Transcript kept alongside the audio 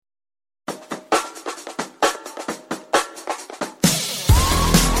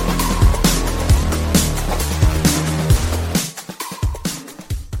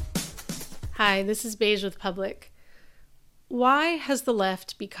Hi, this is Beige with Public. Why has the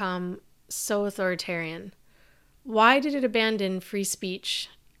left become so authoritarian? Why did it abandon free speech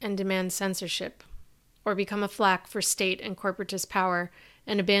and demand censorship, or become a flack for state and corporatist power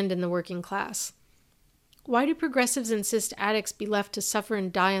and abandon the working class? Why do progressives insist addicts be left to suffer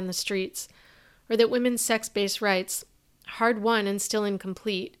and die on the streets, or that women's sex-based rights, hard-won and still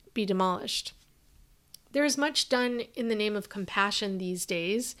incomplete, be demolished? There is much done in the name of compassion these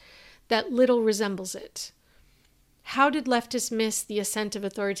days that little resembles it. How did leftists miss the ascent of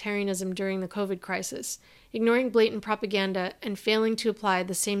authoritarianism during the COVID crisis, ignoring blatant propaganda and failing to apply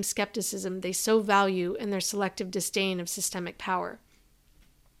the same skepticism they so value in their selective disdain of systemic power?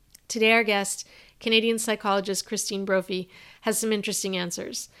 Today our guest, Canadian psychologist Christine Brophy, has some interesting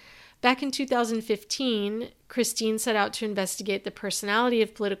answers. Back in 2015, Christine set out to investigate the personality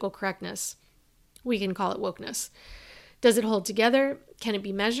of political correctness. We can call it wokeness. Does it hold together? Can it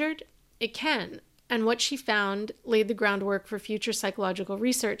be measured? It can. And what she found laid the groundwork for future psychological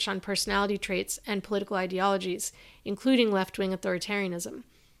research on personality traits and political ideologies, including left-wing authoritarianism.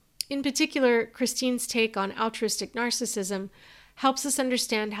 In particular, Christine's take on altruistic narcissism helps us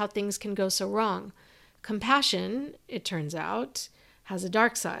understand how things can go so wrong. Compassion, it turns out, has a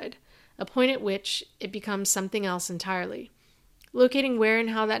dark side, a point at which it becomes something else entirely. Locating where and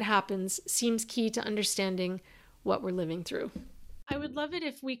how that happens seems key to understanding what we're living through. I would love it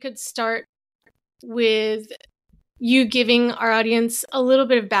if we could start with you giving our audience a little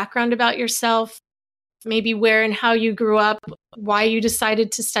bit of background about yourself, maybe where and how you grew up, why you decided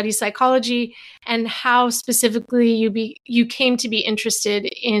to study psychology, and how specifically you came to be interested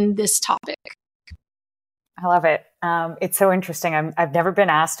in this topic. I love it. It's so interesting. I've never been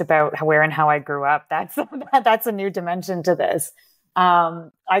asked about where and how I grew up. That's a new dimension to this.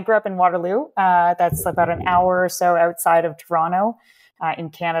 I grew up in Waterloo. That's about an hour or so outside of Toronto, in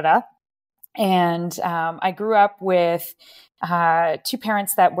Canada. And I grew up with two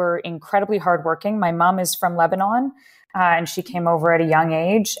parents that were incredibly hardworking. My mom is from Lebanon, and she came over at a young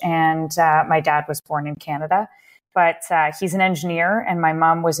age. And my dad was born in Canada. But he's an engineer, and my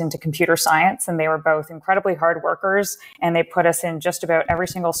mom was into computer science, and they were both incredibly hard workers, and they put us in just about every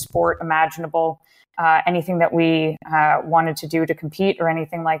single sport imaginable. Anything that we wanted to do to compete or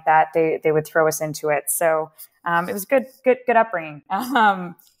anything like that, they would throw us into it. So it was good upbringing.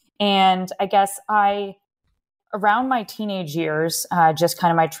 And I guess around my teenage years, just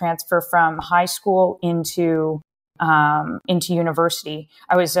kind of my transfer from high school into university,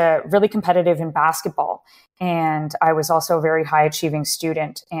 I was really competitive in basketball. And I was also a very high achieving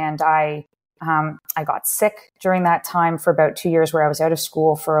student. And I got sick during that time for about 2 years, where I was out of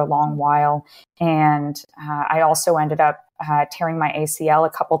school for a long while. And I also ended up tearing my ACL a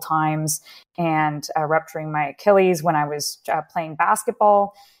couple times and rupturing my Achilles when I was playing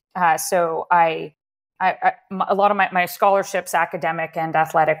basketball. So a lot of my scholarships, academic and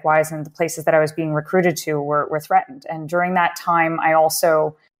athletic wise, and the places that I was being recruited to were threatened. And during that time, I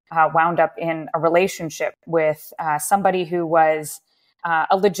also wound up in a relationship with somebody who was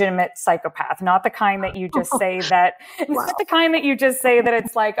a legitimate psychopath, not the kind that you just say that, not the kind that you just say that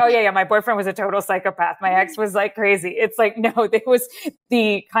it's like, oh yeah, my boyfriend was a total psychopath. My ex was like crazy. It's like, no, it was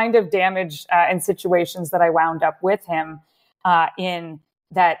the kind of damage and situations that I wound up with him in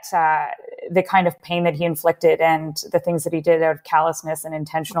that, the kind of pain that he inflicted and the things that he did out of callousness and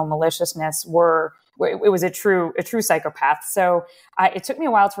intentional maliciousness it was a true psychopath. So it took me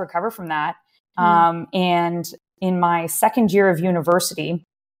a while to recover from that. And in my second year of university,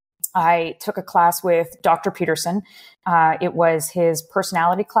 I took a class with Dr. Peterson. It was his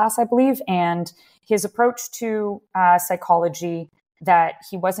personality class, I believe, and his approach to psychology, that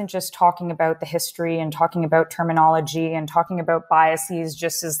he wasn't just talking about the history and talking about terminology and talking about biases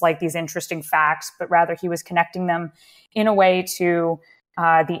just as like these interesting facts, but rather he was connecting them in a way to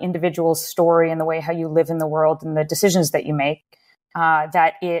the individual's story and the way how you live in the world and the decisions that you make,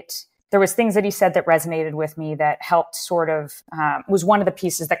 there was things that he said that resonated with me that helped sort of, was one of the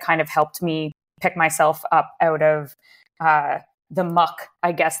pieces that kind of helped me pick myself up out of the muck,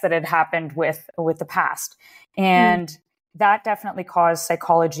 I guess, that had happened with the past. And that definitely caused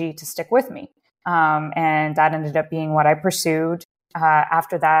psychology to stick with me. And that ended up being what I pursued.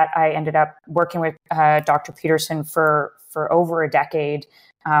 After that, I ended up working with Dr. Peterson for over a decade,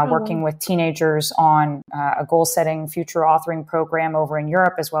 working with teenagers on a goal-setting future authoring program over in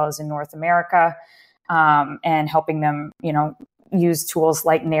Europe as well as in North America, and helping them, use tools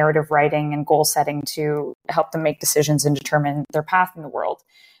like narrative writing and goal setting to help them make decisions and determine their path in the world.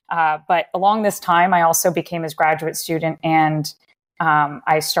 But along this time, I also became his graduate student, and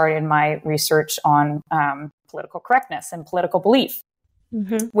I started my research on political correctness and political belief.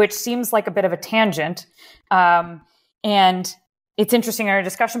 which seems like a bit of a tangent. And it's interesting, in our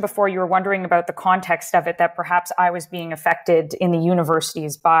discussion before, you were wondering about the context of it, that perhaps I was being affected in the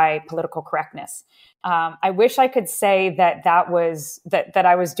universities by political correctness. I wish I could say that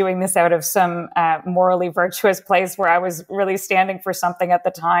I was doing this out of some morally virtuous place where I was really standing for something at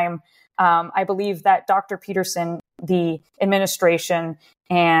the time. I believe that Dr. Peterson, the administration,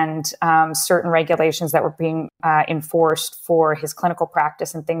 and certain regulations that were being enforced for his clinical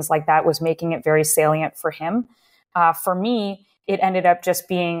practice and things like that was making it very salient for him. For me, it ended up just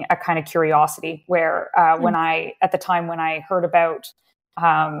being a kind of curiosity where at the time when I heard about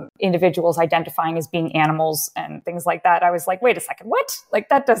individuals identifying as being animals and things like that, I was like, wait a second, what? Like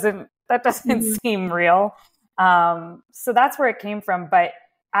that doesn't seem real. So that's where it came from. But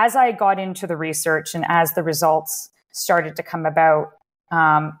as I got into the research and as the results started to come about,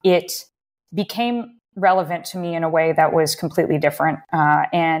 it became relevant to me in a way that was completely different.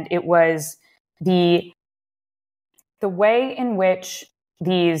 And it was the way in which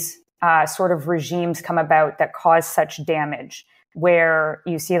these sort of regimes come about that cause such damage, where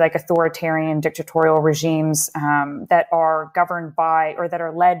you see like authoritarian dictatorial regimes that are governed by or that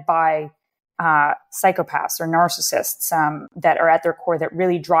are led by psychopaths or narcissists that are at their core, that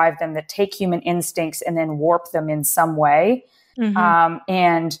really drive them, that take human instincts and then warp them in some way.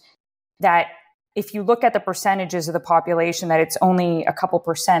 And that if you look at the percentages of the population, that it's only a couple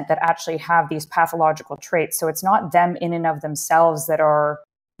percent that actually have these pathological traits. So it's not them in and of themselves that are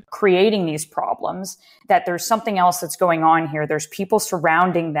creating these problems, that there's something else that's going on here. There's people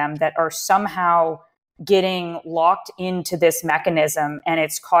surrounding them that are somehow getting locked into this mechanism, and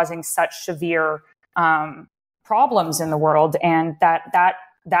it's causing such severe problems in the world. And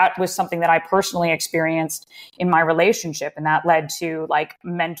that was something that I personally experienced in my relationship, and that led to like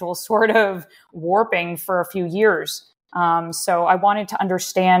mental sort of warping for a few years. So I wanted to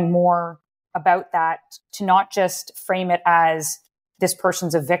understand more about that, to not just frame it as this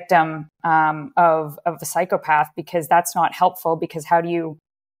person's a victim of a psychopath, because that's not helpful. Because how do you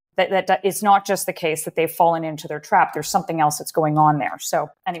that it's not just the case that they've fallen into their trap. There's something else that's going on there. So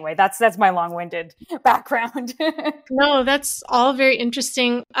anyway, that's my long-winded background. No, that's all very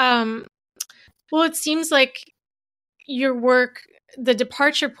interesting. Well, it seems like your work, the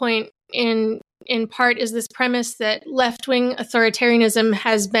departure point in part is this premise that left-wing authoritarianism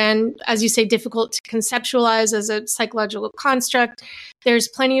has been, as you say, difficult to conceptualize as a psychological construct. There's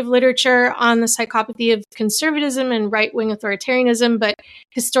plenty of literature on the psychopathy of conservatism and right-wing authoritarianism, but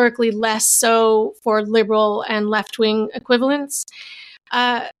historically less so for liberal and left-wing equivalents.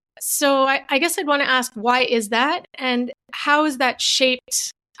 So I guess I'd want to ask, why is that? And how has that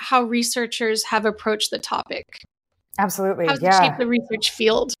shaped how researchers have approached the topic? Absolutely. How has it shaped the research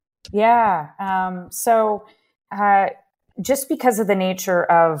field? Yeah. So just because of the nature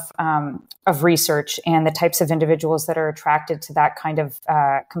of research and the types of individuals that are attracted to that kind of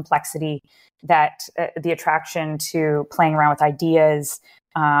complexity, that the attraction to playing around with ideas,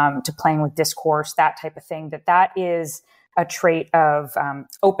 to playing with discourse, that type of thing, that is a trait of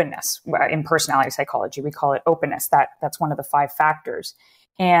openness. In personality psychology, we call it openness. That's one of the 5 factors.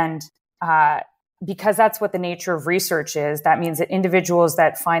 And because that's what the nature of research is, that means that individuals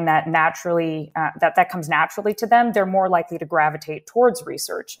that find that naturally, that comes naturally to them, they're more likely to gravitate towards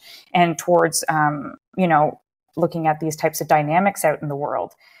research and towards, looking at these types of dynamics out in the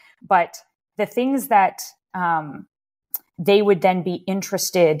world. But the things that they would then be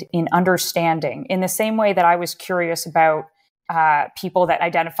interested in understanding, in the same way that I was curious about people that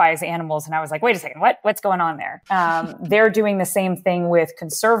identify as animals. And I was like, wait a second, what's going on there? They're doing the same thing with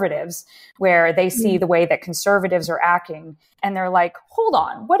conservatives, where they see the way that conservatives are acting. And they're like, hold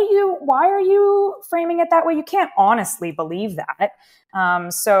on, why are you framing it that way? You can't honestly believe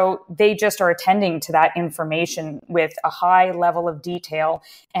that. So they just are attending to that information with a high level of detail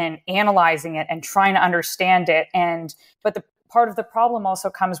and analyzing it and trying to understand it. But the part of the problem also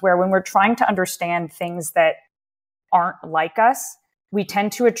comes where when we're trying to understand things that aren't like us, we tend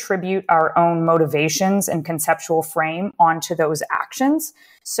to attribute our own motivations and conceptual frame onto those actions.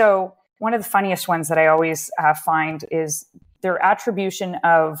 So one of the funniest ones that I always find is their attribution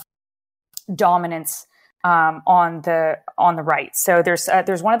of dominance on the right. So there's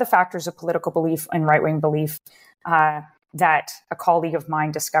one of the factors of political belief and right-wing belief that a colleague of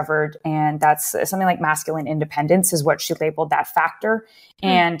mine discovered, and that's something like masculine independence is what she labeled that factor.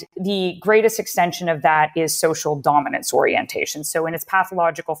 And the greatest extension of that is social dominance orientation. So in its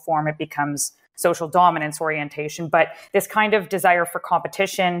pathological form, it becomes social dominance orientation, but this kind of desire for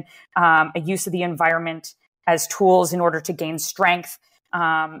competition, a use of the environment as tools in order to gain strength,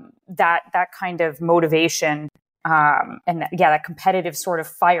 that kind of motivation that competitive sort of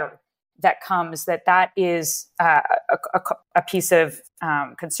fire that comes, that is a piece of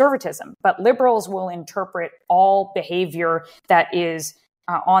conservatism. But liberals will interpret all behavior that is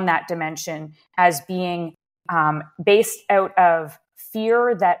on that dimension as being based out of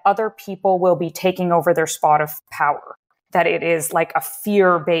fear that other people will be taking over their spot of power. That it is like a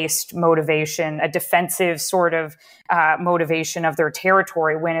fear-based motivation, a defensive sort of motivation of their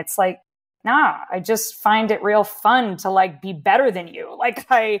territory, when it's like, nah, I just find it real fun to like be better than you. Like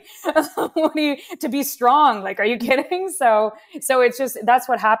to be strong. Like, are you kidding? So it's just, that's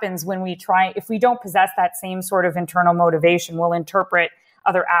what happens when we try, if we don't possess that same sort of internal motivation, we'll interpret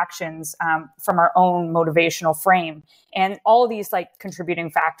other actions from our own motivational frame. And all of these like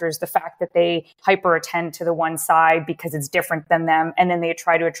contributing factors, the fact that they hyper attend to the one side because it's different than them, and then they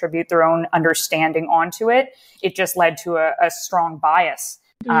try to attribute their own understanding onto it, it just led to a strong bias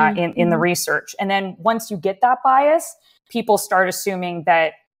in the research. And then once you get that bias, people start assuming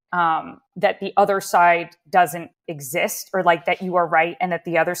that that the other side doesn't exist, or like that you are right and that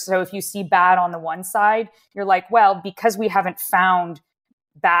the other. So if you see bad on the one side, you're like, well, because we haven't found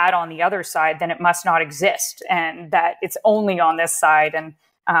bad on the other side, then it must not exist, and that it's only on this side. And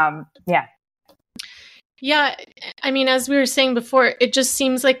yeah, I mean, as we were saying before, it just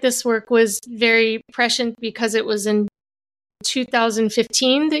seems like this work was very prescient because it was in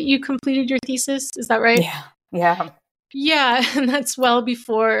 2015 that you completed your thesis. Is that right? Yeah, and that's well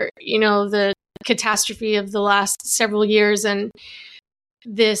before, the catastrophe of the last several years, and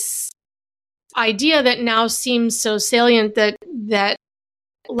this idea that now seems so salient that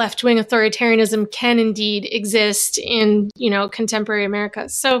left-wing authoritarianism can indeed exist in, contemporary America.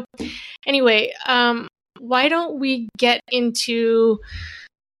 So anyway, why don't we get into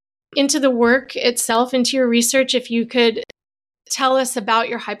the work itself, into your research? If you could tell us about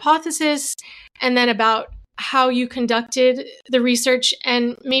your hypothesis, and then about how you conducted the research,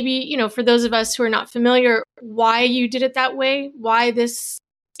 and maybe, for those of us who are not familiar, why you did it that way, why this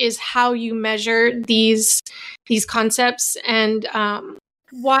is how you measure these concepts, and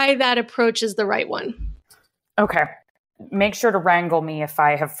why that approach is the right one. Okay. Make sure to wrangle me if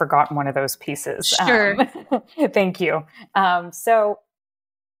I have forgotten one of those pieces. Sure. Thank you. So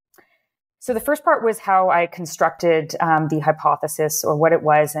the first part was how I constructed the hypothesis, or what it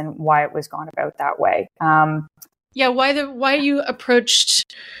was and why it was gone about that way. Why you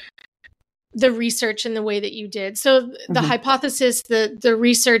approached the research in the way that you did. So the hypothesis, the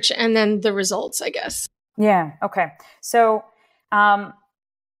research, and then the results, I guess. Yeah. Okay. So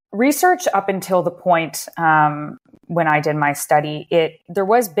research up until the point when I did my study, there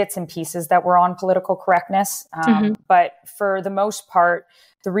was bits and pieces that were on political correctness, but for the most part,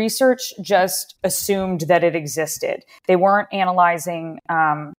 the research just assumed that it existed. They weren't analyzing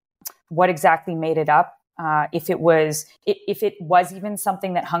what exactly made it up, if it was even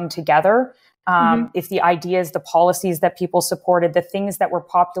something that hung together, if the ideas, the policies that people supported, the things that were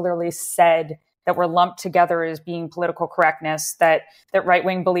popularly said that were lumped together as being political correctness, that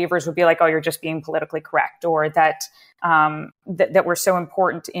right-wing believers would be like, oh, you're just being politically correct, or that were so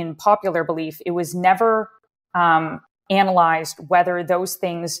important in popular belief. It was never analyzed whether those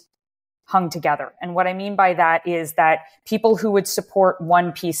things hung together. And what I mean by that is that people who would support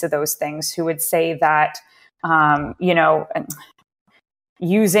one piece of those things, who would say that,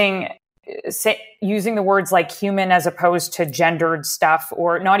 using the words like human as opposed to gendered stuff,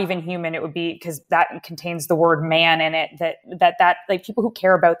 or not even human, it would be, because that contains the word man in it, that like people who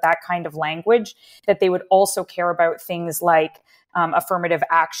care about that kind of language, that they would also care about things like affirmative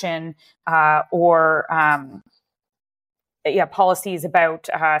action, or policies about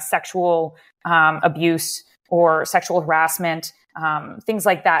sexual abuse or sexual harassment, things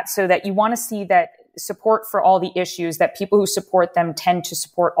like that. So that you want to see that support for all the issues, that people who support them tend to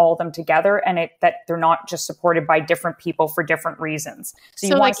support all of them together, and that they're not just supported by different people for different reasons. So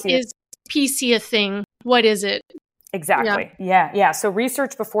you want to see, is PC a thing? What is it? Exactly. Yeah. So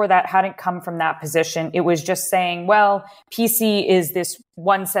research before that hadn't come from that position. It was just saying, well, PC is this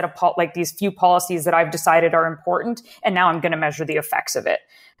one set of these few policies that I've decided are important, and now I'm going to measure the effects of it.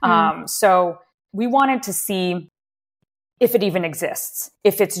 So we wanted to see if it even exists,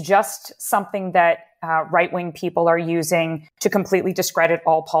 if it's just something that right-wing people are using to completely discredit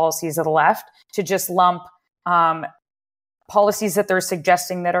all policies of the left, to just lump policies that they're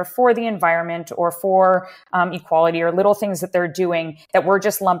suggesting that are for the environment or for equality, or little things that they're doing, that we're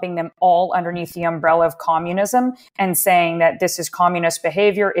just lumping them all underneath the umbrella of communism and saying that this is communist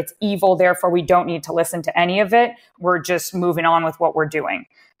behavior, it's evil, therefore we don't need to listen to any of it. We're just moving on with what we're doing.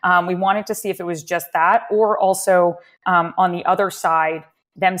 We wanted to see if it was just that, or also on the other side,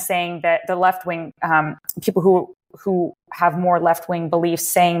 them saying that the left-wing, people who have more left-wing beliefs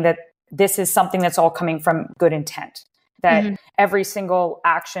saying that this is something that's all coming from good intent, that every single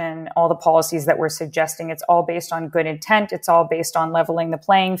action, all the policies that we're suggesting, it's all based on good intent. It's all based on leveling the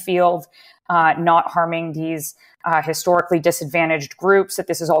playing field, not harming these historically disadvantaged groups, that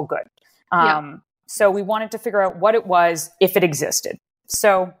this is all good. So we wanted to figure out what it was, if it existed.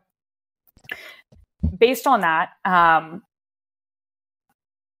 So based on that,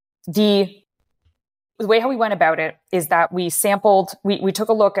 the way how we went about it is that we took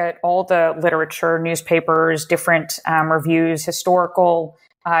a look at all the literature, newspapers, different reviews, historical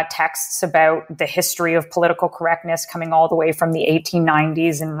texts about the history of political correctness coming all the way from the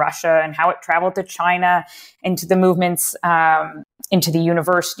 1890s in Russia and how it traveled to China, into the movements, into the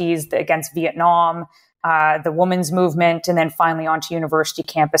universities against Vietnam, the women's movement, and then finally onto university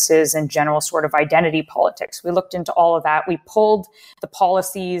campuses and general sort of identity politics. We looked into all of that. We pulled the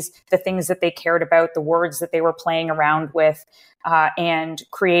policies, the things that they cared about, the words that they were playing around with, and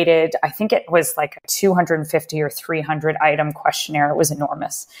created, I think it was like a 250 or 300 item questionnaire. It was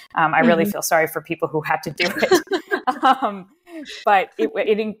enormous. I really feel sorry for people who had to do it. But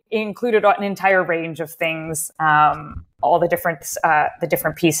it included an entire range of things, all the different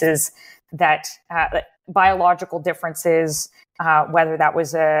pieces that biological differences, whether that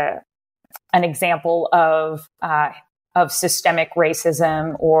was an example of systemic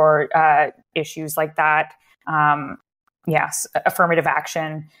racism or issues like that. Yes, affirmative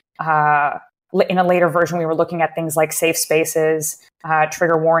action. In a later version, we were looking at things like safe spaces,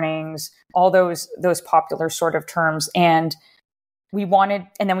 trigger warnings, all those popular sort of terms. And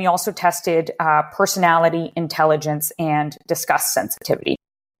then we also tested personality, intelligence, and disgust sensitivity.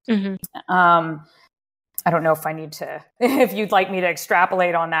 I don't know if I need to, if you'd like me to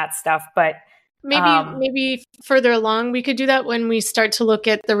extrapolate on that stuff, but maybe further along, we could do that when we start to look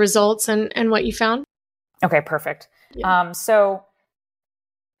at the results and what you found. Okay, perfect. Yeah. So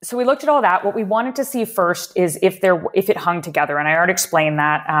we looked at all that. What we wanted to see first is if it hung together. And I already explained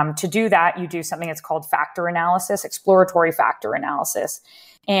that. To do that, you do something that's called factor analysis, exploratory factor analysis.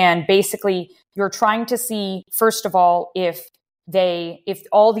 And basically, you're trying to see, first of all, if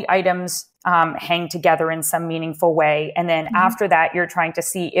all the items hang together in some meaningful way. And then after that, you're trying to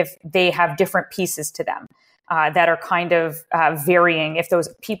see if they have different pieces to them that are kind of varying. If those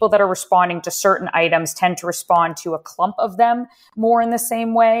people that are responding to certain items tend to respond to a clump of them more in the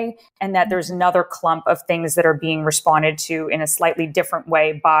same way, and that there's another clump of things that are being responded to in a slightly different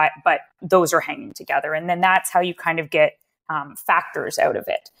way, but those are hanging together. And then that's how you kind of get factors out of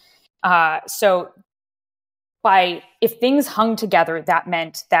it. If things hung together, that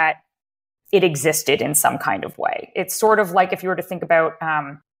meant that it existed in some kind of way. It's sort of like if you were to think about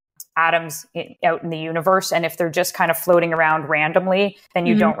atoms out in the universe, and if they're just kind of floating around randomly, then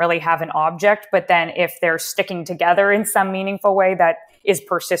you don't really have an object. But then if they're sticking together in some meaningful way that is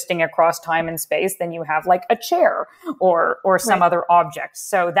persisting across time and space, then you have like a chair or some other object.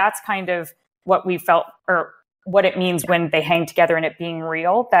 So that's kind of what we felt, or what it means when they hang together and it being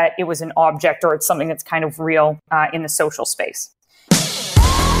real, that it was an object or it's something that's kind of real in the social space.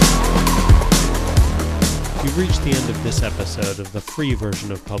 You've reached the end of this episode of the free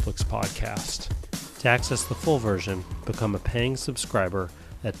version of Public's podcast. To access the full version, become a paying subscriber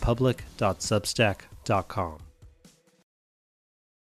at public.substack.com.